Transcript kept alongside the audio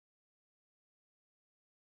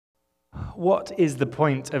What is the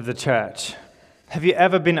point of the church? Have you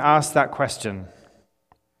ever been asked that question?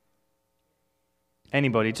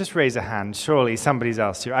 Anybody? Just raise a hand. Surely somebody's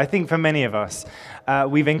asked you. I think for many of us,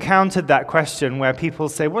 we've encountered that question where people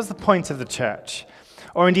say, what's the point of the church?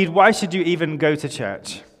 Or indeed, why should you even go to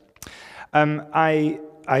church? I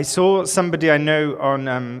saw somebody I know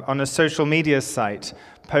on a social media site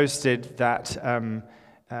posted that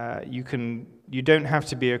you don't have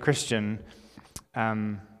to be a Christian.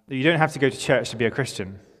 You don't have to go to church to be a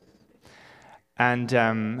Christian. And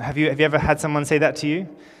have you ever had someone say that to you?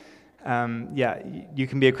 You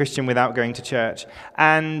can be a Christian without going to church.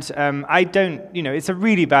 And I don't, it's a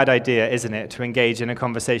really bad idea, isn't it, to engage in a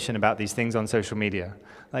conversation about these things on social media.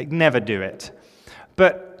 Like, never do it.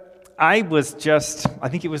 But I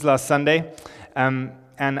think it was last Sunday, and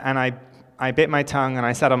I bit my tongue and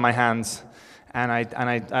I sat on my hands, and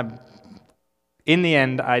I in the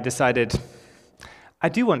end, I decided, I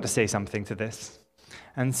do want to say something to this.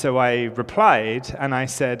 And so I replied, and I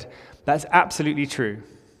said, that's absolutely true.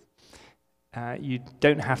 You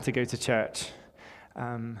don't have to go to church.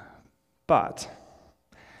 But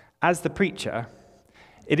as the preacher,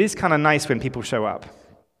 it is kind of nice when people show up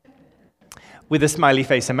with a smiley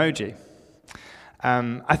face emoji.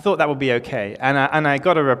 I thought that would be okay. And I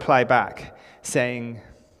got a reply back saying,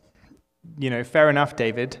 fair enough,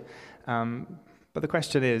 David. But the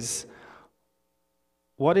question is,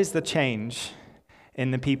 what is the change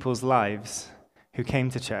in the people's lives who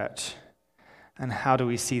came to church? And how do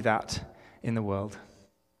we see that in the world?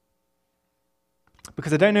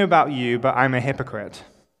 Because I don't know about you, but I'm a hypocrite.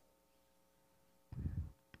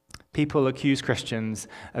 People accuse Christians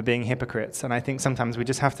of being hypocrites, and I think sometimes we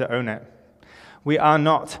just have to own it. We are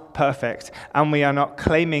not perfect, and we are not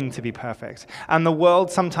claiming to be perfect. And the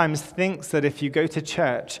world sometimes thinks that if you go to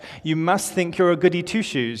church, you must think you're a goody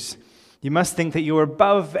two-shoes. You must think that you're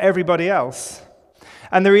above everybody else.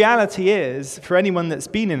 And the reality is, for anyone that's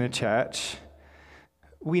been in a church,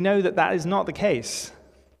 we know that that is not the case.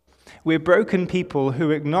 We're broken people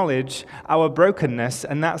who acknowledge our brokenness,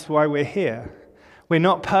 and that's why we're here. We're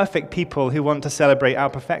not perfect people who want to celebrate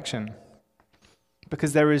our perfection,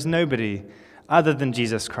 because there is nobody other than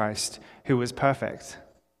Jesus Christ who was perfect.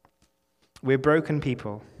 We're broken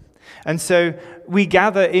people. And so we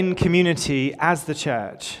gather in community as the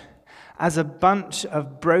church, as a bunch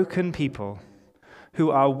of broken people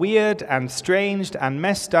who are weird and strange and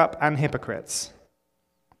messed up and hypocrites.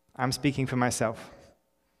 I'm speaking for myself.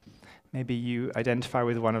 Maybe you identify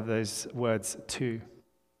with one of those words too.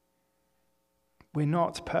 We're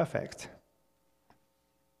not perfect.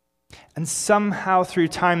 And somehow through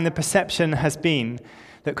time, the perception has been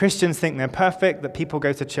that Christians think they're perfect, that people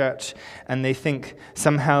go to church, and they think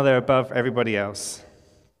somehow they're above everybody else.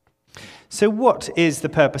 So what is the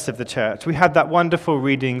purpose of the church? We had that wonderful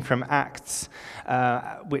reading from Acts,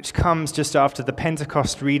 which comes just after the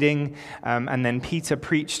Pentecost reading, and then Peter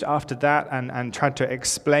preached after that and tried to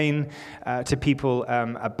explain to people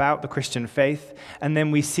about the Christian faith. And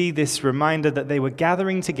then we see this reminder that they were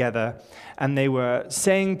gathering together, and they were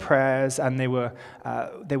saying prayers, and they were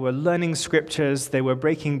learning scriptures, they were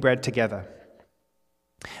breaking bread together.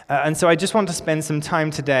 And so I just want to spend some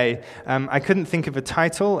time today. I couldn't think of a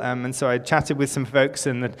title, and so I chatted with some folks,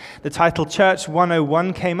 and the title Church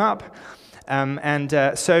 101 came up.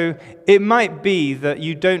 So it might be that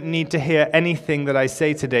you don't need to hear anything that I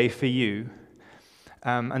say today for you.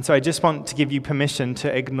 And so I just want to give you permission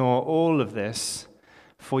to ignore all of this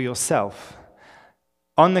for yourself,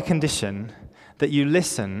 on the condition that you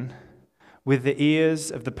listen with the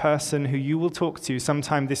ears of the person who you will talk to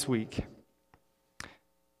sometime this week,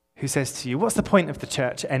 who says to you, what's the point of the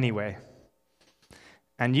church anyway?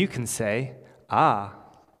 And you can say,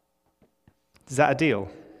 is that a deal?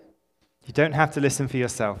 You don't have to listen for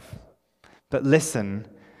yourself, but listen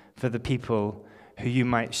for the people who you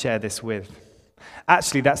might share this with.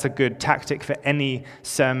 Actually, that's a good tactic for any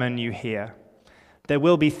sermon you hear. There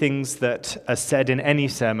will be things that are said in any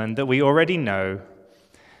sermon that we already know,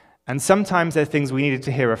 and sometimes they're things we needed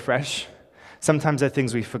to hear afresh. Sometimes they're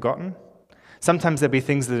things we've forgotten. Sometimes there'll be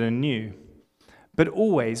things that are new, but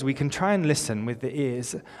always we can try and listen with the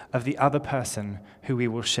ears of the other person who we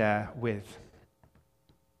will share with.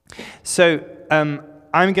 So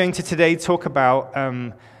I'm going to today talk about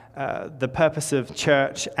the purpose of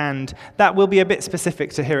church, and that will be a bit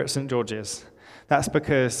specific to here at St. George's. That's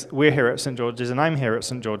because we're here at St. George's and I'm here at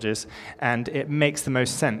St. George's, and it makes the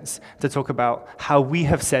most sense to talk about how we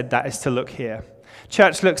have said that is to look here.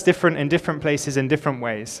 Church looks different in different places in different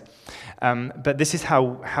ways, but this is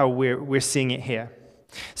how we're seeing it here.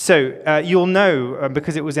 So you'll know,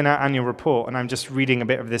 because it was in our annual report, and I'm just reading a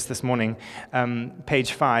bit of this morning,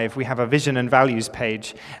 page 5, we have a vision and values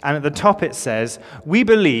page. And at the top it says, "We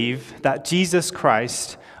believe that Jesus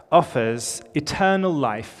Christ offers eternal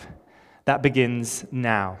life that begins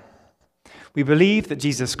now." We believe that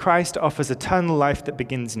Jesus Christ offers eternal life that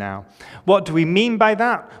begins now. What do we mean by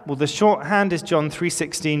that? Well, the shorthand is John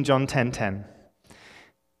 3:16, John 10:10.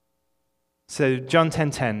 So John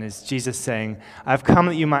 10:10 is Jesus saying, "I've come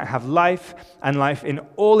that you might have life, and life in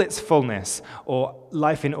all its fullness," or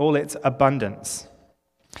life in all its abundance.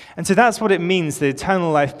 And so that's what it means, that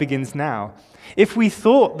eternal life begins now. If we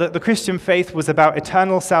thought that the Christian faith was about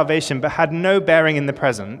eternal salvation but had no bearing in the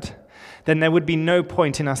present, then there would be no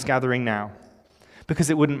point in us gathering now, because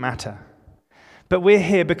it wouldn't matter. But we're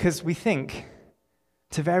here because we think,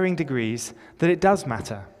 to varying degrees, that it does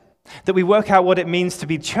matter. That we work out what it means to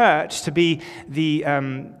be church, to be the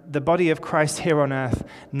body of Christ here on earth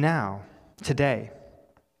now, today.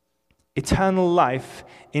 Eternal life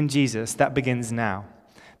in Jesus, that begins now.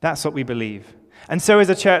 That's what we believe. And so as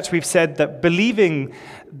a church, we've said that believing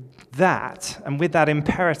that, and with that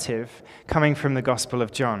imperative coming from the Gospel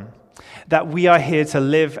of John, that we are here to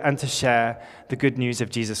live and to share the good news of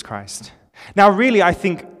Jesus Christ. Now, really, I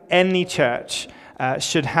think any church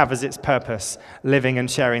should have as its purpose living and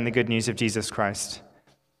sharing the good news of Jesus Christ.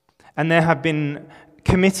 And there have been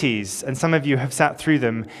committees, and some of you have sat through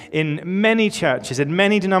them, in many churches, in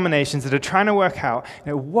many denominations that are trying to work out,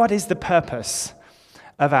 what is the purpose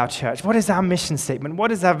of our church? What is our mission statement?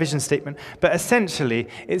 What is our vision statement? But essentially,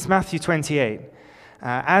 it's Matthew 28.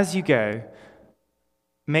 As you go,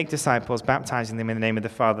 make disciples, baptizing them in the name of the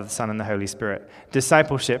Father, the Son, and the Holy Spirit.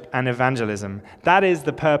 Discipleship and evangelism. That is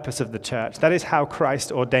the purpose of the church. That is how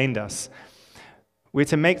Christ ordained us. We're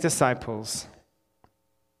to make disciples,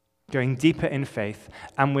 going deeper in faith,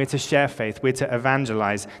 and we're to share faith. We're to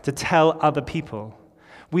evangelize, to tell other people.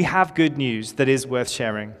 We have good news that is worth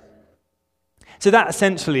sharing. So that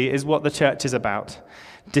essentially is what the church is about.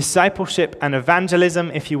 Discipleship and evangelism,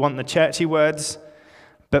 if you want the churchy words.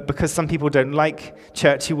 But because some people don't like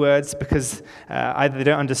churchy words, because either they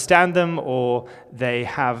don't understand them or they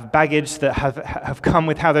have baggage that have come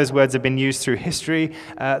with how those words have been used through history,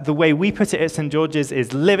 the way we put it at St. George's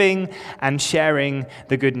is living and sharing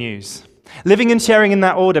the good news. Living and sharing in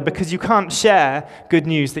that order, because you can't share good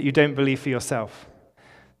news that you don't believe for yourself.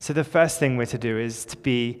 So the first thing we're to do is to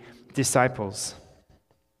be disciples.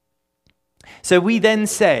 So we then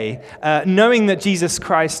say, knowing that Jesus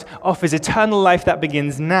Christ offers eternal life that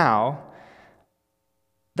begins now,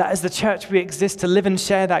 that as the church we exist to live and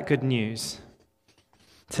share that good news,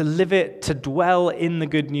 to live it, to dwell in the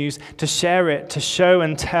good news, to share it, to show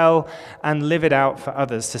and tell and live it out for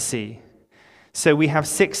others to see. So we have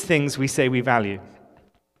 6 things we say we value.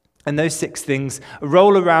 And those 6 things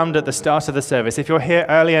roll around at the start of the service. If you're here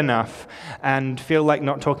early enough and feel like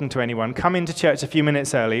not talking to anyone, come into church a few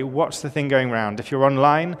minutes early, watch the thing going round. If you're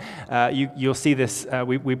online, you'll see this.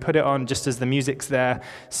 We put it on just as the music's there,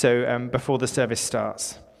 so before the service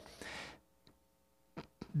starts.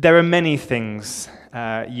 There are many things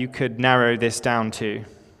you could narrow this down to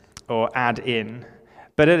or add in.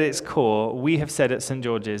 But at its core, we have said at St.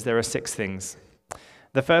 George's there are 6 things.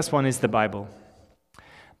 The first one is the Bible.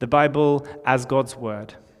 The Bible as God's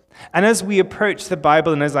word. And as we approach the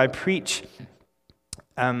Bible and as I preach,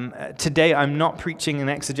 today I'm not preaching an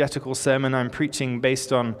exegetical sermon, I'm preaching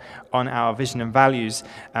based on our vision and values.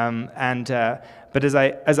 But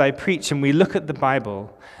as I preach and we look at the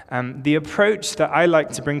Bible, the approach that I like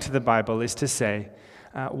to bring to the Bible is to say,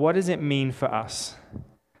 what does it mean for us?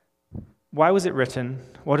 Why was it written?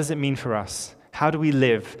 What does it mean for us? How do we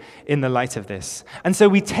live in the light of this? And so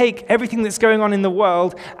we take everything that's going on in the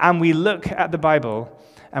world and we look at the Bible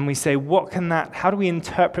and we say, how do we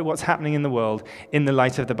interpret what's happening in the world in the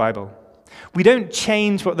light of the Bible? We don't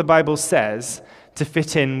change what the Bible says to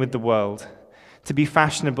fit in with the world, to be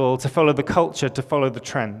fashionable, to follow the culture, to follow the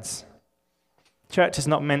trends. Church is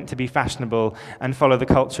not meant to be fashionable and follow the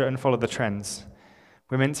culture and follow the trends.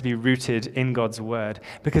 We're meant to be rooted in God's word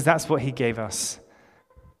because that's what he gave us.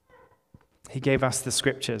 He gave us the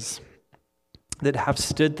scriptures that have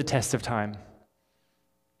stood the test of time.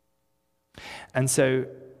 And so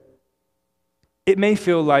it may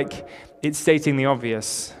feel like it's stating the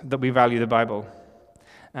obvious that we value the Bible,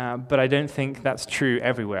 but I don't think that's true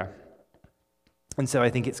everywhere. And so I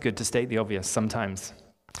think it's good to state the obvious sometimes.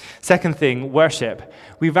 Second thing, worship.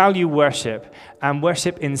 We value worship, and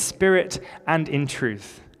worship in spirit and in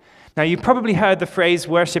truth. Now, you've probably heard the phrase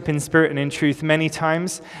worship in spirit and in truth many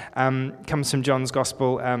times. Comes from John's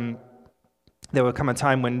Gospel, There will come a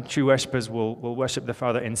time when true worshippers will worship the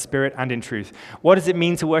Father in spirit and in truth. What does it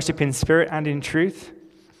mean to worship in spirit and in truth?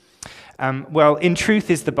 Well, in truth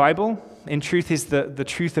is the Bible. In truth is the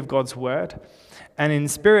truth of God's word. And in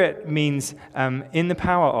spirit means in the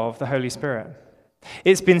power of the Holy Spirit.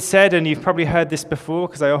 It's been said, and you've probably heard this before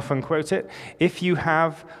because I often quote it, if you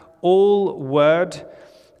have all word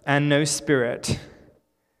and no spirit,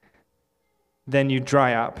 then you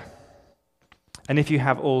dry up. And if you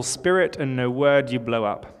have all spirit and no word, you blow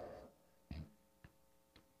up.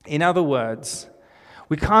 In other words,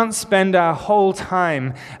 we can't spend our whole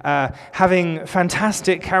time having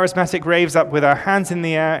fantastic charismatic raves up with our hands in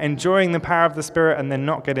the air, enjoying the power of the Spirit, and then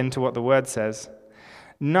not get into what the Word says.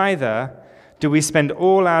 Neither do we spend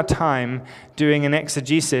all our time doing an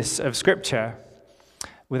exegesis of Scripture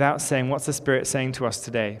without saying, what's the Spirit saying to us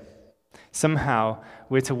today? Somehow,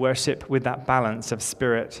 we're to worship with that balance of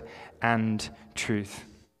Spirit and truth.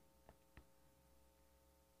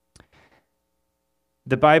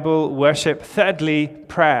 The Bible, worship. Thirdly,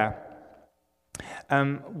 prayer.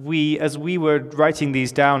 As we were writing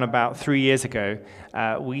these down about 3 years ago,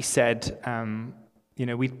 we said,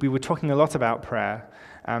 we were talking a lot about prayer,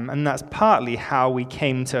 and that's partly how we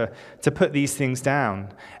came to put these things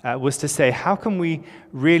down, was to say, how can we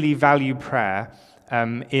really value prayer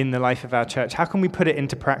in the life of our church? How can we put it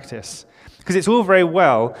into practice? Because it's all very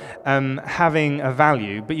well having a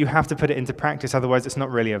value, but you have to put it into practice, otherwise it's not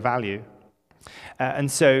really a value.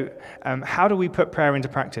 And so, how do we put prayer into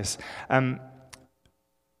practice?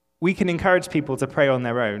 We can encourage people to pray on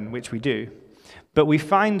their own, which we do. But we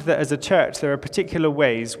find that as a church, there are particular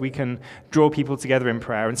ways we can draw people together in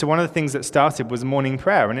prayer. And so one of the things that started was morning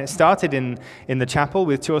prayer. And it started in the chapel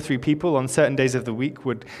with 2 or 3 people on certain days of the week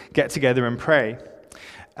would get together and pray.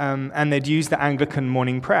 And they'd use the Anglican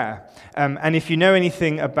morning prayer. And if you know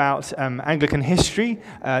anything about Anglican history,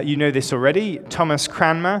 you know this already. Thomas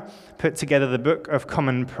Cranmer put together the Book of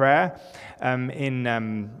Common Prayer in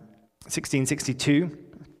 1662.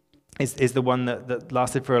 Is the one that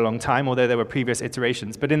lasted for a long time, although there were previous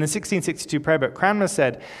iterations. But in the 1662 prayer book, Cranmer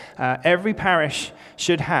said, every parish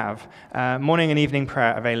should have morning and evening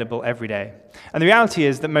prayer available every day. And the reality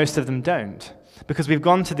is that most of them don't. Because we've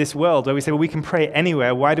gone to this world where we say, well, we can pray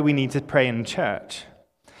anywhere. Why do we need to pray in church?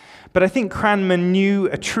 But I think Cranmer knew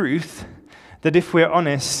a truth that if we're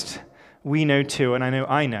honest, we know too, and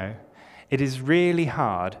I know, it is really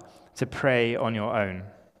hard to pray on your own.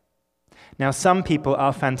 Now, some people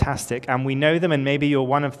are fantastic, and we know them, and maybe you're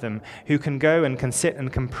one of them, who can go and can sit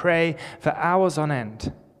and can pray for hours on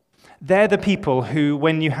end. They're the people who,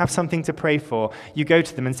 when you have something to pray for, you go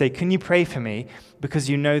to them and say, can you pray for me? Because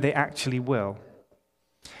you know they actually will.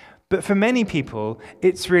 But for many people,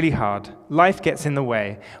 it's really hard. Life gets in the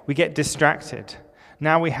way. We get distracted.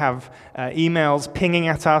 Now we have emails pinging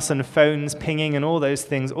at us and phones pinging and all those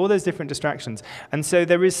things, all those different distractions. And so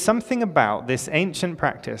there is something about this ancient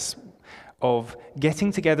practice of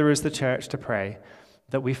getting together as the church to pray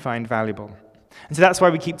that we find valuable. And so that's why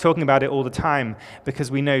we keep talking about it all the time, because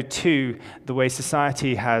we know, too, the way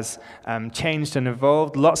society has changed and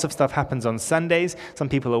evolved. Lots of stuff happens on Sundays. Some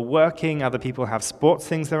people are working, other people have sports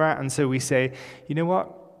things they're at, and so we say, you know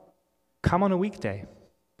what? Come on a weekday.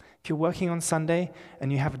 If you're working on Sunday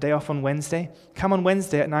and you have a day off on Wednesday, come on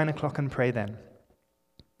Wednesday at 9 o'clock and pray then.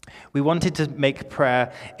 We wanted to make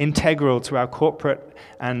prayer integral to our corporate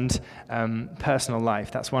and personal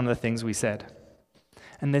life. That's one of the things we said.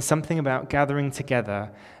 And there's something about gathering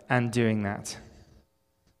together and doing that.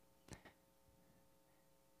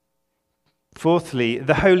 Fourthly,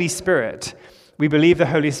 the Holy Spirit. We believe the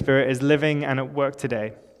Holy Spirit is living and at work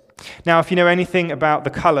today. Now, if you know anything about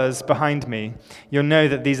the colors behind me, you'll know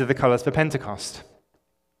that these are the colors for Pentecost.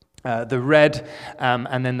 The red,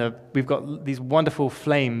 and then we've got these wonderful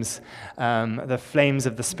flames, the flames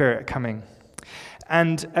of the Spirit coming.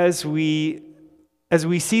 And as we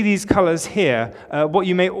see these colors here, what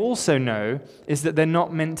you may also know is that they're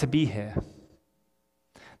not meant to be here.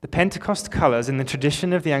 The Pentecost colors in the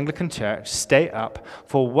tradition of the Anglican Church stay up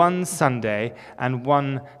for one Sunday and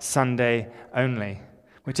one Sunday only,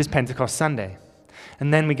 which is Pentecost Sunday.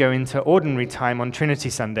 And then we go into ordinary time on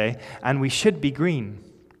Trinity Sunday, and we should be green.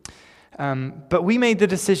 But we made the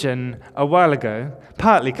decision a while ago,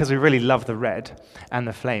 partly because we really love the red and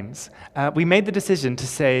the flames. We made the decision to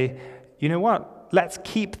say, you know what? Let's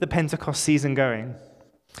keep the Pentecost season going.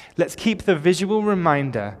 Let's keep the visual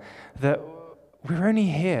reminder that we're only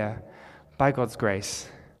here by God's grace,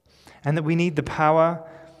 and that we need the power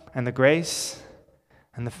and the grace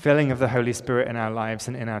and the filling of the Holy Spirit in our lives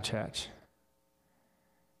and in our church.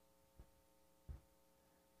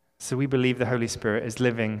 So we believe the Holy Spirit is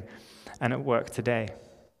living and at work today.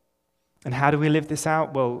 And how do we live this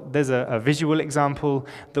out? Well, there's a visual example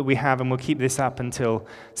that we have, and we'll keep this up until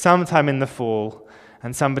sometime in the fall,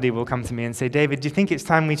 and somebody will come to me and say, David, do you think it's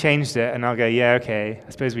time we changed it? And I'll go, yeah, okay, I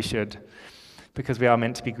suppose we should, because we are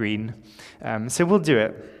meant to be green. So we'll do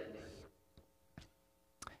it.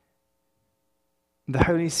 The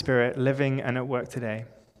Holy Spirit living and at work today.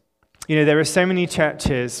 You know, there are so many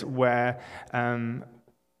churches where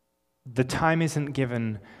the time isn't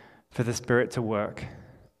given for the Spirit to work.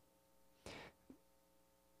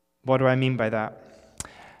 What do I mean by that?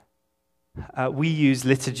 We use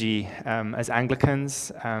liturgy as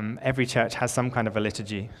Anglicans. Every church has some kind of a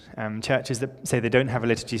liturgy. Churches that say they don't have a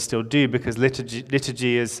liturgy still do, because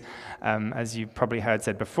liturgy is, as you probably heard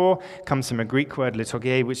said before, comes from a Greek word,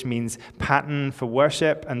 liturgia, which means pattern for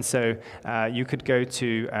worship. And so you could go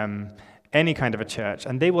to any kind of a church,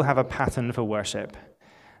 and they will have a pattern for worship.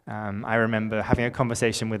 I remember having a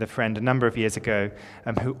conversation with a friend a number of years ago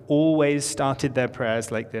who always started their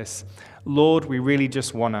prayers like this: Lord, we really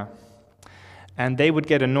just wanna. And they would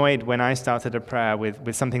get annoyed when I started a prayer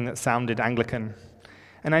with something that sounded Anglican.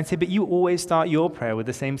 And I'd say, but you always start your prayer with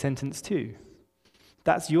the same sentence too.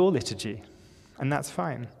 That's your liturgy, and that's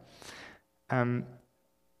fine.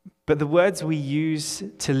 But the words we use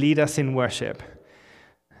to lead us in worship,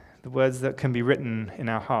 the words that can be written in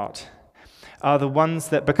our heart, are the ones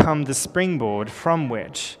that become the springboard from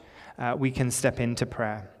which we can step into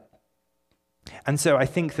prayer. And so I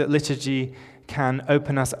think that liturgy can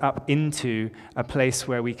open us up into a place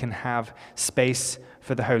where we can have space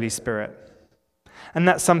for the Holy Spirit. And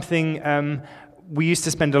that's something we used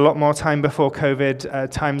to spend a lot more time before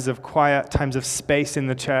COVID, times of quiet, times of space in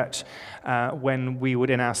the church, when we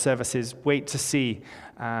would in our services wait to see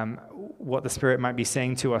what the Spirit might be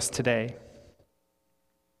saying to us today.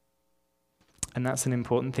 And that's an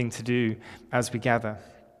important thing to do as we gather.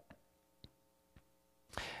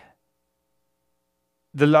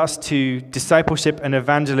 The last two, discipleship and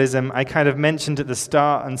evangelism, I kind of mentioned at the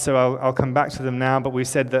start, and so I'll come back to them now, but we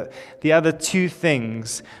said that the other two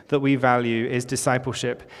things that we value is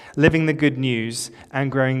discipleship, living the good news,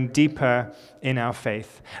 and growing deeper in our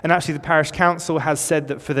faith. And actually the parish council has said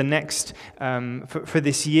that for the next, for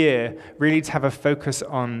this year, really to have a focus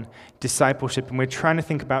on discipleship, and we're trying to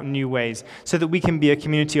think about new ways so that we can be a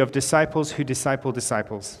community of disciples who disciple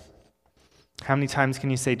disciples. How many times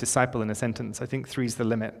can you say disciple in a sentence? I think 3 is the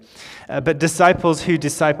limit. But disciples who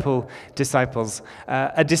disciple disciples.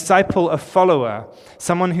 A disciple, a follower,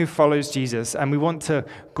 someone who follows Jesus. And we want to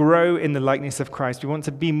grow in the likeness of Christ. We want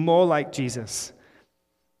to be more like Jesus.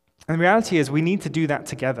 And the reality is we need to do that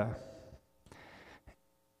together.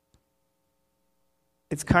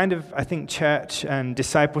 It's kind of, I think, church and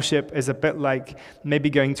discipleship is a bit like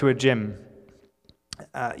maybe going to a gym.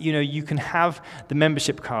 You can have the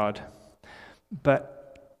membership card,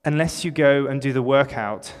 but unless you go and do the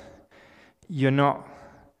workout, you're not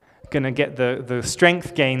going to get the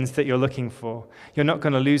strength gains that you're looking for. You're not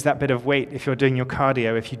going to lose that bit of weight if you're doing your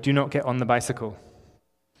cardio, if you do not get on the bicycle.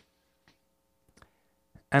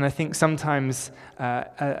 And I think sometimes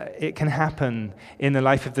it can happen in the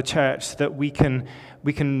life of the church that we can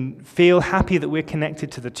feel happy that we're connected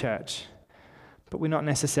to the church, but we're not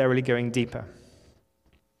necessarily going deeper.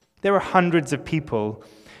 There are hundreds of people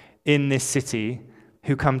in this city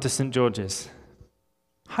who come to St. George's.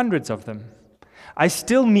 Hundreds of them. I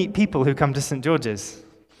still meet people who come to St. George's.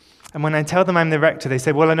 And when I tell them I'm the rector, they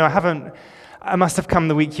say, well, no, I must have come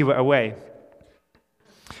the week you were away.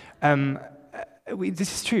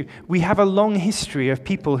 This is true. We have a long history of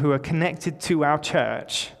people who are connected to our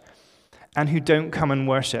church and who don't come and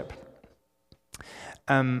worship.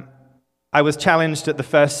 I was challenged at the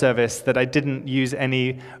first service that I didn't use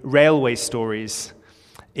any railway stories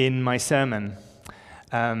in my sermon.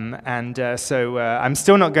 So I'm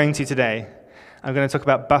still not going to today. I'm going to talk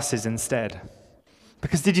about buses instead.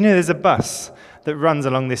 Because did you know there's a bus that runs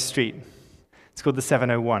along this street? It's called the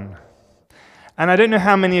 701. And I don't know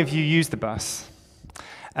how many of you use the bus.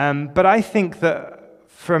 But I think that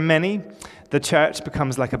for many, the church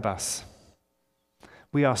becomes like a bus.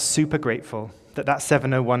 We are super grateful that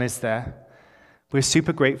 701 is there. We're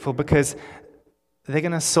super grateful because they're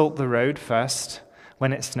going to salt the road first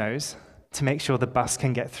when it snows to make sure the bus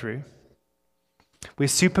can get through. We're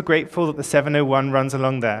super grateful that the 701 runs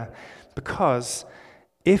along there because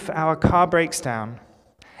if our car breaks down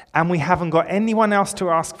and we haven't got anyone else to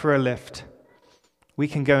ask for a lift, we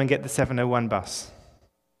can go and get the 701 bus.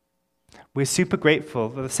 We're super grateful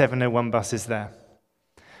that the 701 bus is there.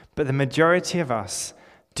 But the majority of us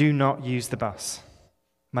do not use the bus,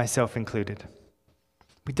 myself included.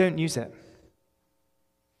 We don't use it.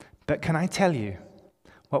 But can I tell you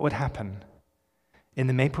what would happen in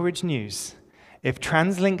the Maple Ridge News if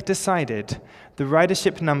TransLink decided the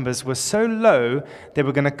ridership numbers were so low they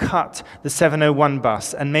were going to cut the 701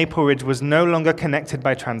 bus and Maple Ridge was no longer connected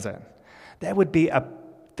by transit. There would be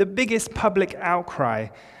the biggest public outcry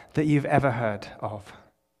that you've ever heard of,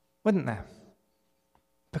 wouldn't there?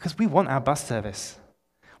 Because we want our bus service.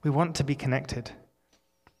 We want to be connected.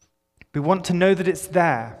 We want to know that it's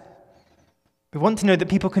there. We want to know that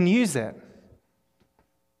people can use it.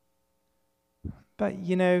 But,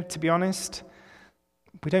 to be honest,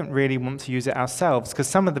 we don't really want to use it ourselves because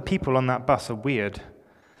some of the people on that bus are weird.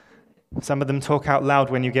 Some of them talk out loud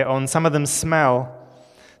when you get on. Some of them smell.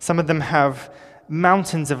 Some of them have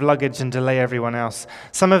mountains of luggage and delay everyone else.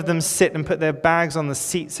 Some of them sit and put their bags on the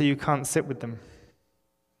seat so you can't sit with them.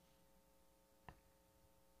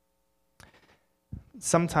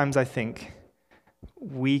 Sometimes I think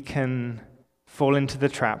we can fall into the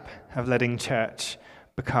trap of letting church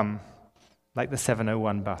become like the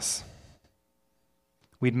 701 bus.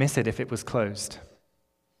 We'd miss it if it was closed.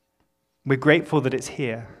 We're grateful that it's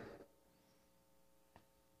here.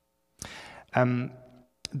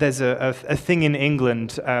 There's a thing in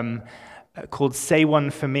England called Say One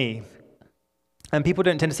For Me. And people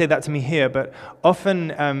don't tend to say that to me here, but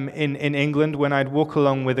often in England, when I'd walk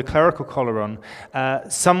along with a clerical collar on,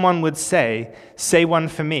 someone would say one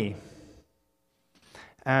for me.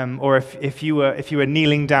 Or if you were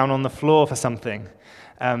kneeling down on the floor for something,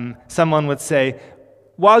 someone would say,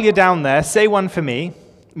 while you're down there, say one for me,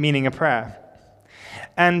 meaning a prayer.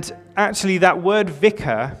 And actually that word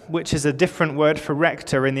vicar, which is a different word for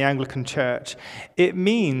rector in the Anglican Church, it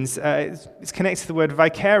means, it's connected to the word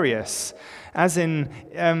vicarious, as in,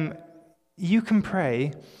 you can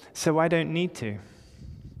pray, so I don't need to.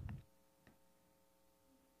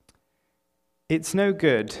 It's no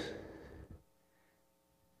good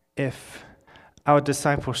if our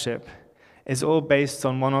discipleship is all based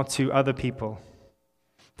on one or two other people.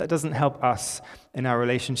 That doesn't help us in our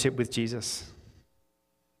relationship with Jesus.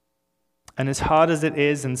 And as hard as it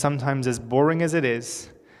is, and sometimes as boring as it is,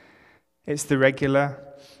 it's the regular,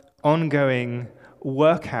 ongoing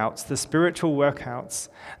workouts, the spiritual workouts,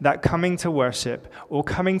 that coming to worship, or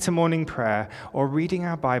coming to morning prayer, or reading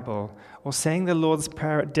our Bible, or saying the Lord's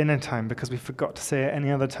Prayer at dinner time because we forgot to say it any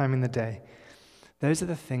other time in the day. Those are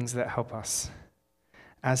the things that help us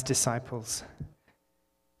as disciples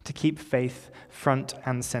to keep faith front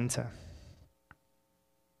and center.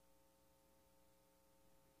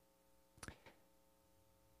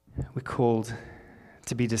 We're called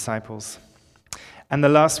to be disciples. And the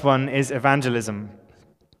last one is evangelism.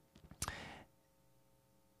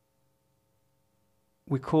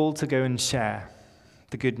 We're called to go and share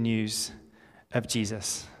the good news of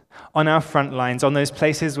Jesus on our front lines, on those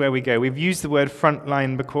places where we go. We've used the word front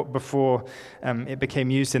line before it became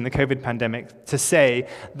used in the COVID pandemic to say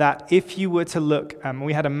that if you were to look,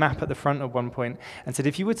 we had a map at the front at one point and said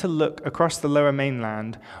if you were to look across the Lower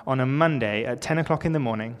Mainland on a Monday at 10 o'clock in the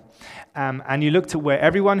morning, and you looked at where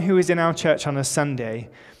everyone who is in our church on a Sunday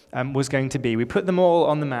was going to be, we put them all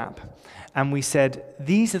on the map, and we said,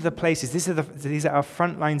 these are the places, these are our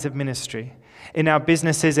front lines of ministry. In our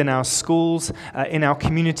businesses, in our schools, in our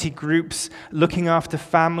community groups, looking after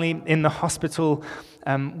family, in the hospital,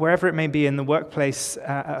 wherever it may be, in the workplace,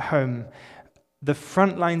 at home, the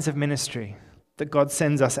front lines of ministry that God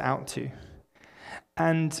sends us out to.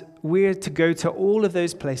 And we're to go to all of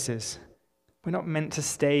those places. We're not meant to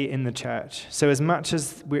stay in the church. So as much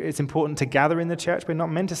as it's important to gather in the church, we're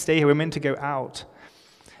not meant to stay here. We're meant to go out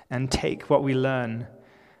and take what we learn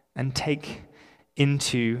and take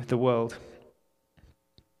into the world.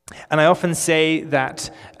 And I often say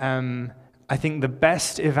that I think the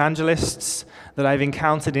best evangelists that I've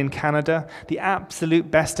encountered in Canada, the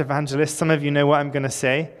absolute best evangelists, some of you know what I'm going to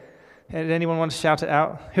say. Did anyone want to shout it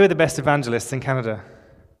out? Who are the best evangelists in Canada?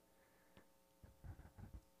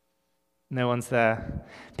 No one's there.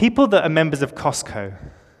 People that are members of Costco.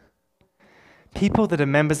 People that are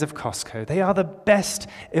members of Costco. They are the best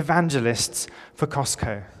evangelists for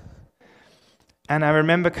Costco. And I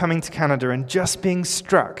remember coming to Canada and just being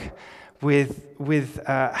struck with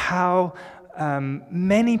how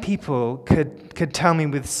many people could tell me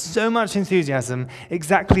with so much enthusiasm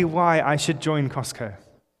exactly why I should join Costco.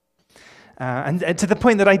 And to the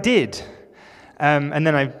point that I did. And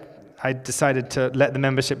then I decided to let the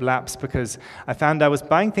membership lapse because I found I was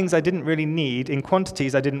buying things I didn't really need in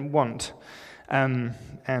quantities I didn't want.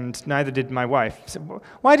 And neither did my wife. So,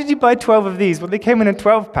 why did you buy 12 of these? Well, they came in a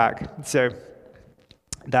 12-pack. So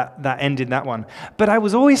that ended that one. But I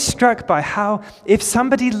was always struck by how, if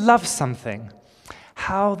somebody loves something,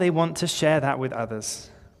 how they want to share that with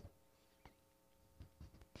others.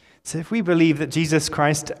 So if we believe that Jesus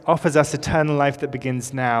Christ offers us eternal life that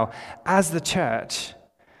begins now, as the church,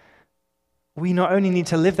 we not only need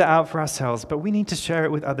to live that out for ourselves, but we need to share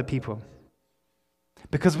it with other people.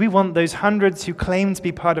 Because we want those hundreds who claim to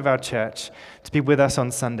be part of our church to be with us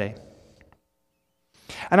on Sunday.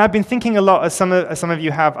 And I've been thinking a lot, as some of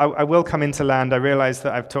you have. I will come into land. I realize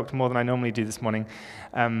that I've talked more than I normally do this morning.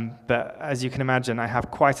 But as you can imagine, I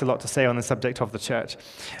have quite a lot to say on the subject of the church.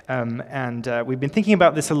 And we've been thinking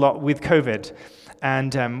about this a lot with COVID.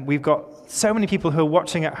 And we've got so many people who are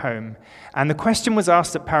watching at home. And the question was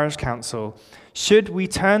asked at Parish Council, should we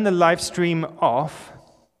turn the live stream off?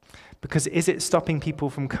 Because is it stopping people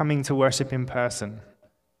from coming to worship in person?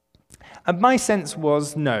 And my sense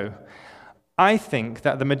was no. I think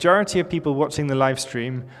that the majority of people watching the live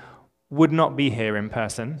stream would not be here in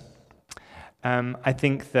person. I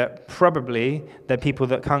think that probably they're people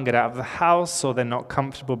that can't get out of the house, or they're not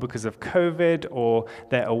comfortable because of COVID, or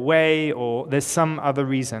they're away, or there's some other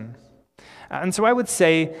reason. And so I would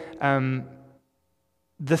say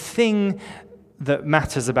the thing that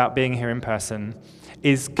matters about being here in person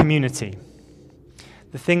is community.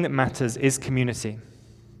 The thing that matters is community.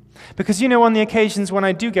 Because, on the occasions when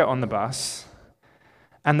I do get on the bus,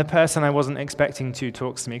 and the person I wasn't expecting to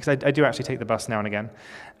talks to me, because I do actually take the bus now and again,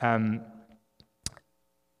 and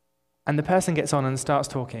the person gets on and starts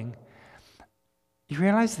talking, you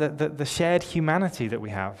realize that the shared humanity that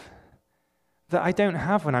we have, that I don't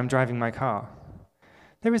have when I'm driving my car.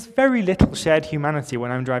 There is very little shared humanity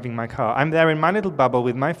when I'm driving my car. I'm there in my little bubble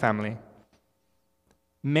with my family.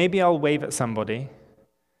 Maybe I'll wave at somebody,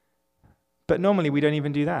 but normally we don't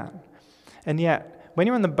even do that. And yet, when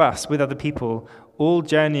you're on the bus with other people, all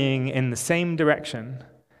journeying in the same direction,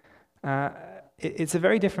 it's a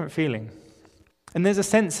very different feeling. And there's a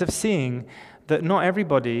sense of seeing that not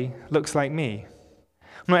everybody looks like me.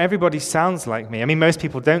 Not everybody sounds like me. I mean, most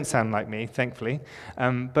people don't sound like me, thankfully.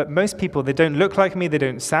 But most people, they don't look like me, they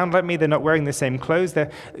don't sound like me, they're not wearing the same clothes.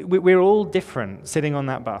 We're all different sitting on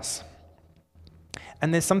that bus.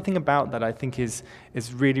 And there's something about that I think is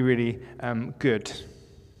really, really good.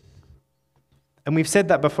 And we've said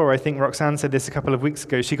that before. I think Roxanne said this a couple of weeks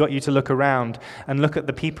ago. She got you to look around and look at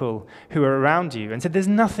the people who are around you and said there's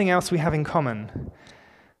nothing else we have in common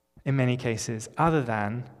in many cases other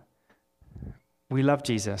than we love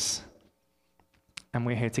Jesus and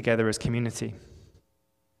we're here together as community.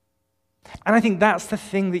 And I think that's the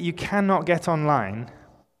thing that you cannot get online.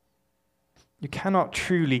 You cannot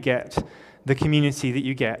truly get the community that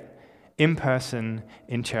you get in person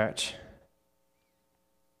in church.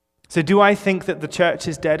 So do I think that the church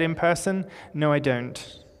is dead in person? No, I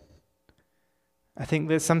don't. I think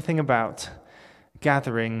there's something about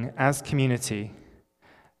gathering as community,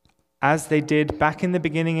 as they did back in the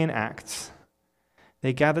beginning in Acts.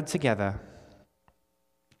 They gathered together.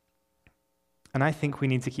 And I think we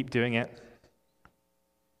need to keep doing it.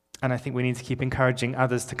 And I think we need to keep encouraging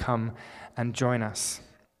others to come and join us.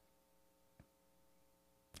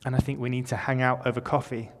 And I think we need to hang out over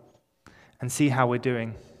coffee and see how we're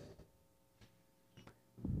doing.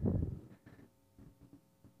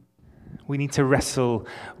 We need to wrestle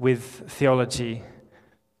with theology.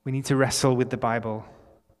 We need to wrestle with the Bible.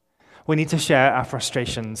 We need to share our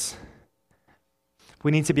frustrations.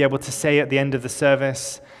 We need to be able to say at the end of the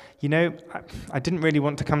service, I didn't really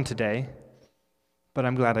want to come today, but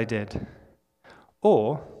I'm glad I did.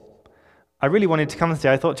 Or, I really wanted to come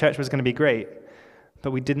today. I thought church was going to be great,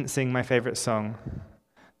 but we didn't sing my favorite song.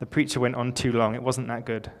 The preacher went on too long. It wasn't that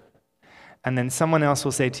good. And then someone else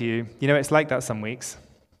will say to you, it's like that some weeks.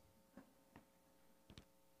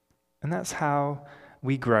 And that's how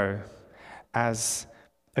we grow as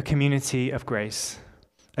a community of grace,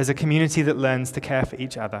 as a community that learns to care for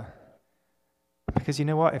each other. Because you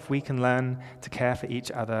know what? If we can learn to care for each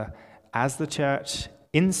other as the church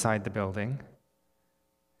inside the building,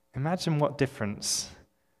 imagine what difference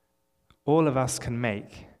all of us can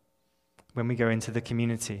make when we go into the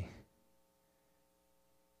community.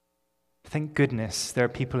 Thank goodness there are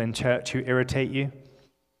people in church who irritate you,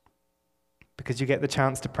 because you get the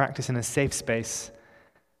chance to practice in a safe space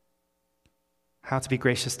how to be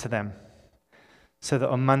gracious to them, so that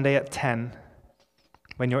on Monday at 10,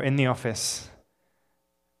 when you're in the office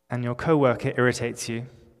and your coworker irritates you,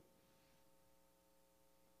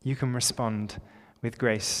 you can respond with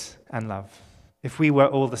grace and love. If we were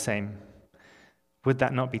all the same, would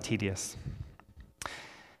that not be tedious?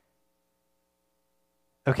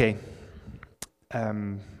 Okay.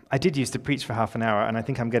 I did used to preach for half an hour, and I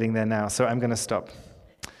think I'm getting there now, so I'm going to stop.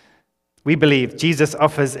 We believe Jesus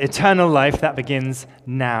offers eternal life that begins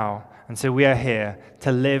now, and so we are here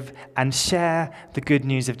to live and share the good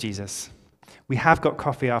news of Jesus. We have got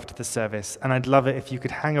coffee after the service, and I'd love it if you could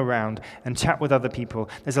hang around and chat with other people.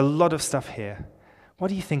 There's a lot of stuff here. What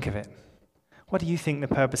do you think of it? What do you think the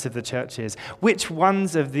purpose of the church is? Which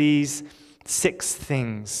ones of these 6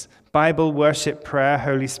 things, Bible, worship, prayer,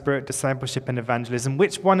 Holy Spirit, discipleship, and evangelism,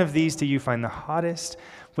 which one of these do you find the hardest?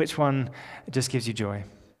 Which one just gives you joy?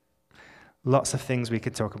 Lots of things we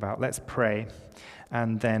could talk about. Let's pray,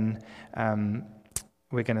 and then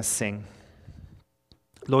we're going to sing.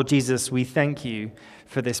 Lord Jesus, we thank you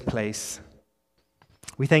for this place.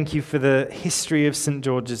 We thank you for the history of St.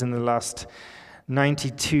 George's in the last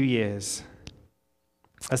 92 years,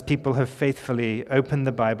 as people have faithfully opened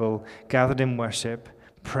the Bible, gathered in worship,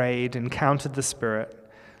 prayed, encountered the Spirit,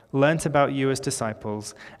 learnt about you as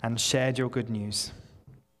disciples, and shared your good news.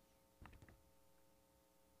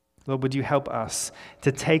 Lord, would you help us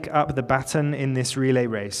to take up the baton in this relay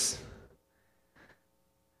race,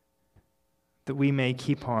 that we may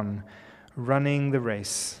keep on running the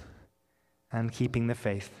race and keeping the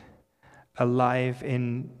faith alive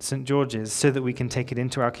in St. George's so that we can take it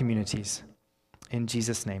into our communities. In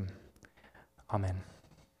Jesus' name, amen.